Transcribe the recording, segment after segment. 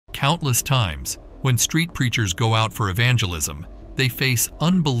countless times, when street preachers go out for evangelism, they face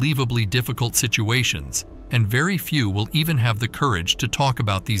unbelievably difficult situations, and very few will even have the courage to talk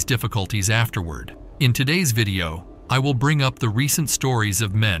about these difficulties afterward. In today's video, I will bring up the recent stories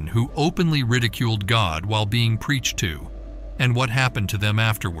of men who openly ridiculed God while being preached to, and what happened to them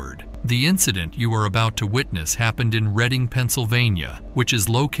afterward. The incident you are about to witness happened in Reading, Pennsylvania, which is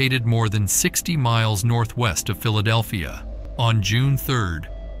located more than 60 miles northwest of Philadelphia. On June 3rd,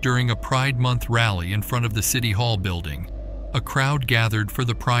 during a Pride Month rally in front of the City Hall building, a crowd gathered for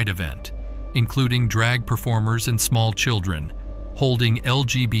the Pride event, including drag performers and small children, holding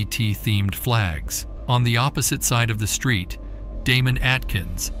LGBT-themed flags. On the opposite side of the street, Damon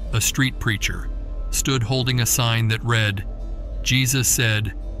Atkins, a street preacher, stood holding a sign that read, "Jesus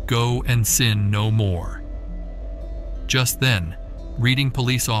said, 'Go and sin no more.'" Just then, Reading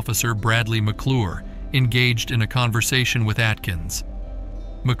police officer Bradley McClure engaged in a conversation with Atkins.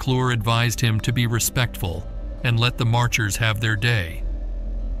 McClure advised him to be respectful and let the marchers have their day.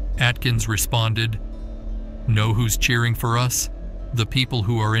 Atkins responded, "Know who's cheering for us? The people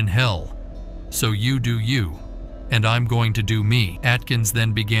who are in hell. So you do you, and I'm going to do me." Atkins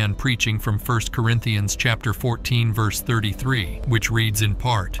then began preaching from 1 Corinthians chapter 14 verse 33, which reads in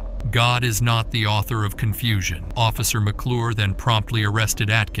part, "God is not the author of confusion." Officer McClure then promptly arrested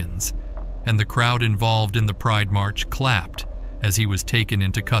Atkins, and the crowd involved in the Pride March clapped as he was taken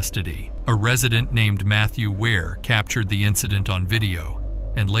into custody. A resident named Matthew Ware captured the incident on video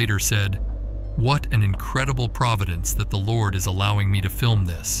and later said, "What an incredible providence that the Lord is allowing me to film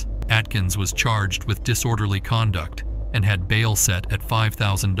this." Atkins was charged with disorderly conduct and had bail set at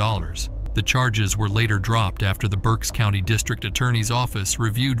 $5,000. The charges were later dropped after the Berks County District Attorney's Office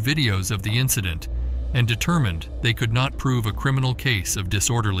reviewed videos of the incident and determined they could not prove a criminal case of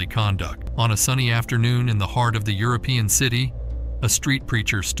disorderly conduct. On a sunny afternoon in the heart of the European city, a street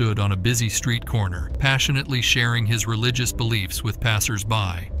preacher stood on a busy street corner, passionately sharing his religious beliefs with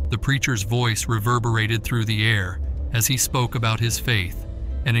passers-by. The preacher's voice reverberated through the air as he spoke about his faith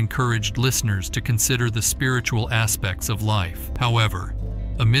and encouraged listeners to consider the spiritual aspects of life. However,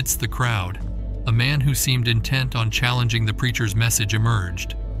 amidst the crowd, a man who seemed intent on challenging the preacher's message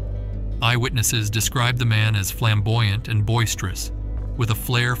emerged. Eyewitnesses described the man as flamboyant and boisterous, with a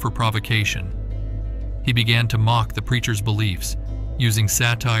flair for provocation. He began to mock the preacher's beliefs, using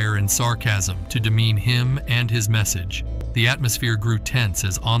satire and sarcasm to demean him and his message. The atmosphere grew tense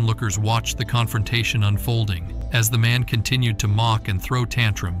as onlookers watched the confrontation unfolding. As the man continued to mock and throw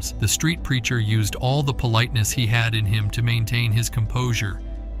tantrums, the street preacher used all the politeness he had in him to maintain his composure,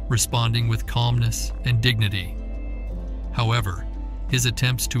 responding with calmness and dignity. However, his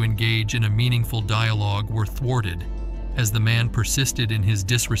attempts to engage in a meaningful dialogue were thwarted as the man persisted in his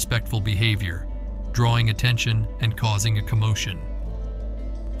disrespectful behavior, drawing attention and causing a commotion.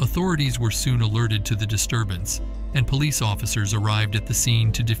 Authorities were soon alerted to the disturbance, and police officers arrived at the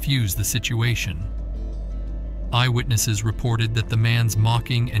scene to defuse the situation. Eyewitnesses reported that the man's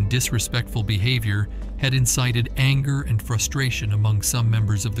mocking and disrespectful behavior had incited anger and frustration among some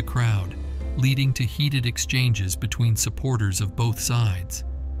members of the crowd, leading to heated exchanges between supporters of both sides.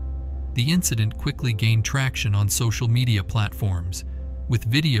 The incident quickly gained traction on social media platforms, with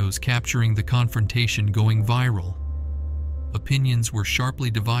videos capturing the confrontation going viral. Opinions were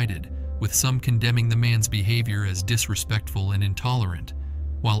sharply divided, with some condemning the man's behavior as disrespectful and intolerant,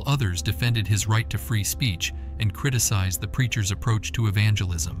 while others defended his right to free speech and criticized the preacher's approach to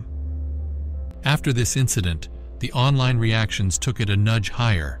evangelism. After this incident, the online reactions took it a nudge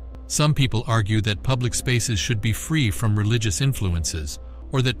higher. Some people argue that public spaces should be free from religious influences,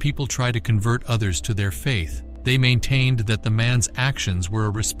 or that people try to convert others to their faith. They maintained that the man's actions were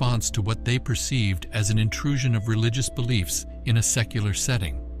a response to what they perceived as an intrusion of religious beliefs in a secular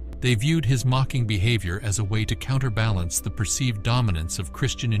setting. They viewed his mocking behavior as a way to counterbalance the perceived dominance of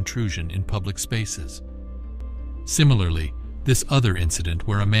Christian intrusion in public spaces. Similarly, this other incident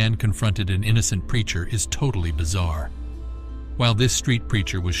where a man confronted an innocent preacher is totally bizarre. While this street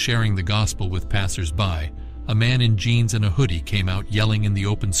preacher was sharing the gospel with passers-by, a man in jeans and a hoodie came out yelling in the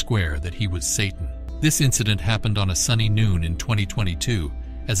open square that he was Satan. This incident happened on a sunny noon in 2022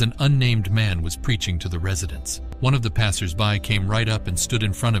 as an unnamed man was preaching to the residents. One of the passers-by came right up and stood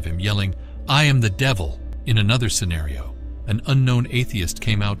in front of him yelling, "I am the devil." In another scenario, an unknown atheist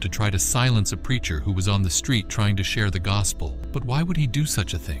came out to try to silence a preacher who was on the street trying to share the gospel. But why would he do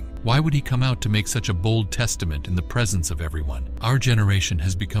such a thing? Why would he come out to make such a bold testament in the presence of everyone? Our generation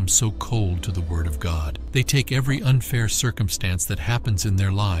has become so cold to the Word of God. They take every unfair circumstance that happens in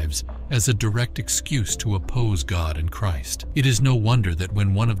their lives as a direct excuse to oppose God and Christ. It is no wonder that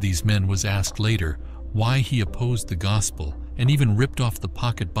when one of these men was asked later why he opposed the gospel and even ripped off the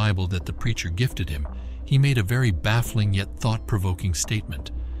pocket Bible that the preacher gifted him, he made a very baffling yet thought-provoking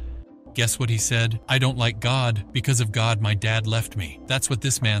statement. Guess what he said? "I don't like God. Because of God, my dad left me." That's what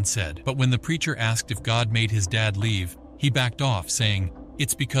this man said. But when the preacher asked if God made his dad leave, he backed off, saying,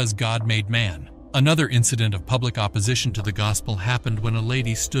 "It's because God made man." Another incident of public opposition to the gospel happened when a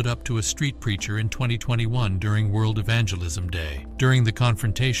lady stood up to a street preacher in 2021 during World Evangelism Day. During the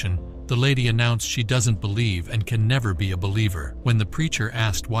confrontation, the lady announced she doesn't believe and can never be a believer. When the preacher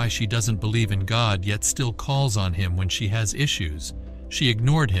asked why she doesn't believe in God yet still calls on him when she has issues, she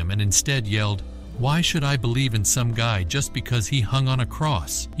ignored him and instead yelled, "Why should I believe in some guy just because he hung on a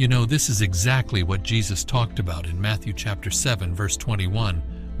cross?" You know, this is exactly what Jesus talked about in Matthew chapter 7, verse 21,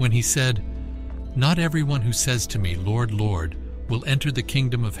 when he said, "Not everyone who says to me, 'Lord, Lord,' will enter the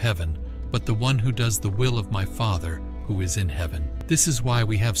kingdom of heaven, but the one who does the will of my Father who is in heaven." This is why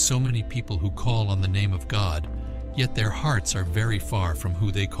we have so many people who call on the name of God, yet their hearts are very far from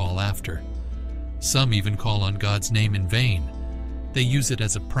who they call after. Some even call on God's name in vain. They use it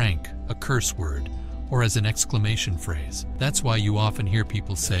as a prank, a curse word, or as an exclamation phrase. That's why you often hear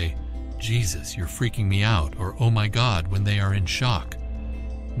people say, "Jesus, you're freaking me out," or "Oh my God," when they are in shock.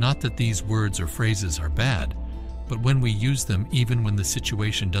 Not that these words or phrases are bad, but when we use them even when the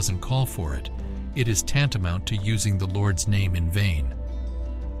situation doesn't call for it, it is tantamount to using the Lord's name in vain.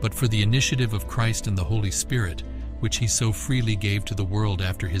 But for the initiative of Christ and the Holy Spirit, which he so freely gave to the world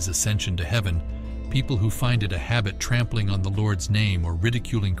after his ascension to heaven, people who find it a habit trampling on the Lord's name or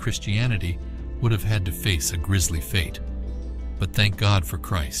ridiculing Christianity would have had to face a grisly fate. But thank God for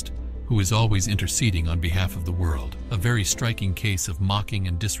Christ, who is always interceding on behalf of the world. A very striking case of mocking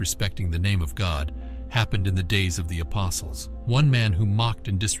and disrespecting the name of God happened in the days of the apostles. One man who mocked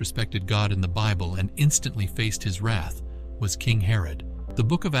and disrespected God in the Bible and instantly faced his wrath was King Herod. The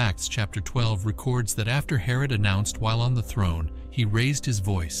book of Acts chapter 12 records that after Herod announced while on the throne, he raised his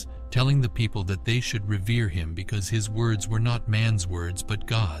voice, telling the people that they should revere him because his words were not man's words but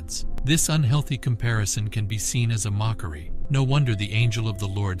God's. This unhealthy comparison can be seen as a mockery. No wonder the angel of the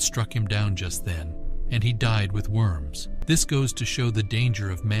Lord struck him down just then, and he died with worms. This goes to show the danger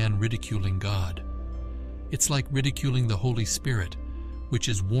of man ridiculing God. It's like ridiculing the Holy Spirit, which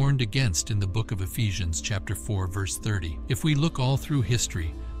is warned against in the book of Ephesians chapter 4 verse 30. If we look all through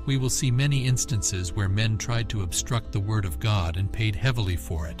history, we will see many instances where men tried to obstruct the word of God and paid heavily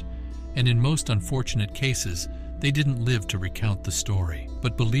for it. And in most unfortunate cases, they didn't live to recount the story.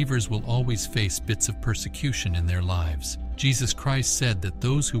 But believers will always face bits of persecution in their lives. Jesus Christ said that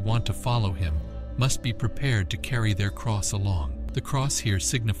those who want to follow him must be prepared to carry their cross along. The cross here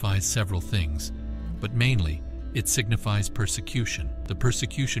signifies several things, but mainly, it signifies persecution. The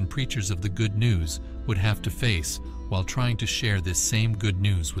persecution preachers of the good news would have to face while trying to share this same good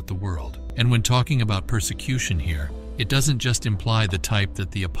news with the world. And when talking about persecution here, it doesn't just imply the type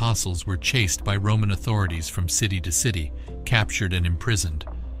that the apostles were chased by Roman authorities from city to city, captured and imprisoned.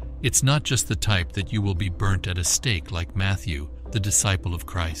 It's not just the type that you will be burnt at a stake like Matthew, the disciple of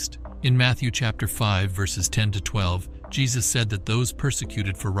Christ. In Matthew chapter 5, verses 10 to 12, Jesus said that those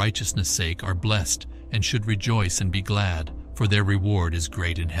persecuted for righteousness' sake are blessed and should rejoice and be glad, for their reward is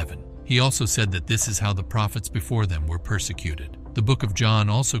great in heaven. He also said that this is how the prophets before them were persecuted. The book of John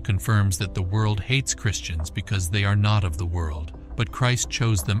also confirms that the world hates Christians because they are not of the world, but Christ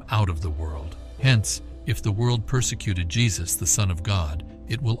chose them out of the world. Hence, if the world persecuted Jesus, the Son of God,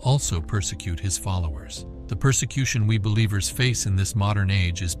 it will also persecute his followers. The persecution we believers face in this modern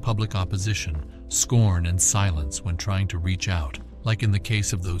age is public opposition, scorn, and silence when trying to reach out, like in the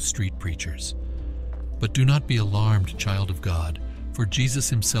case of those street preachers. But do not be alarmed, child of God, for Jesus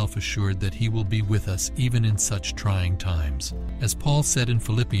himself assured that he will be with us even in such trying times. As Paul said in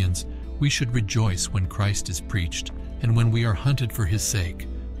Philippians, we should rejoice when Christ is preached and when we are hunted for his sake,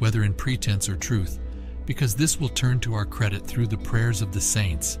 whether in pretense or truth, because this will turn to our credit through the prayers of the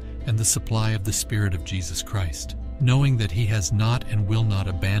saints and the supply of the Spirit of Jesus Christ. Knowing that he has not and will not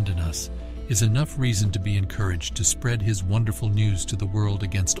abandon us is enough reason to be encouraged to spread his wonderful news to the world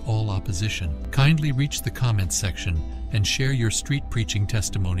against all opposition. Kindly reach the comments section and share your street preaching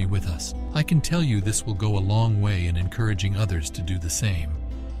testimony with us. I can tell you this will go a long way in encouraging others to do the same.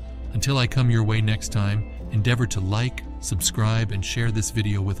 Until I come your way next time, endeavor to like, subscribe, and share this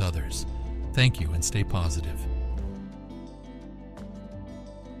video with others. Thank you and stay positive.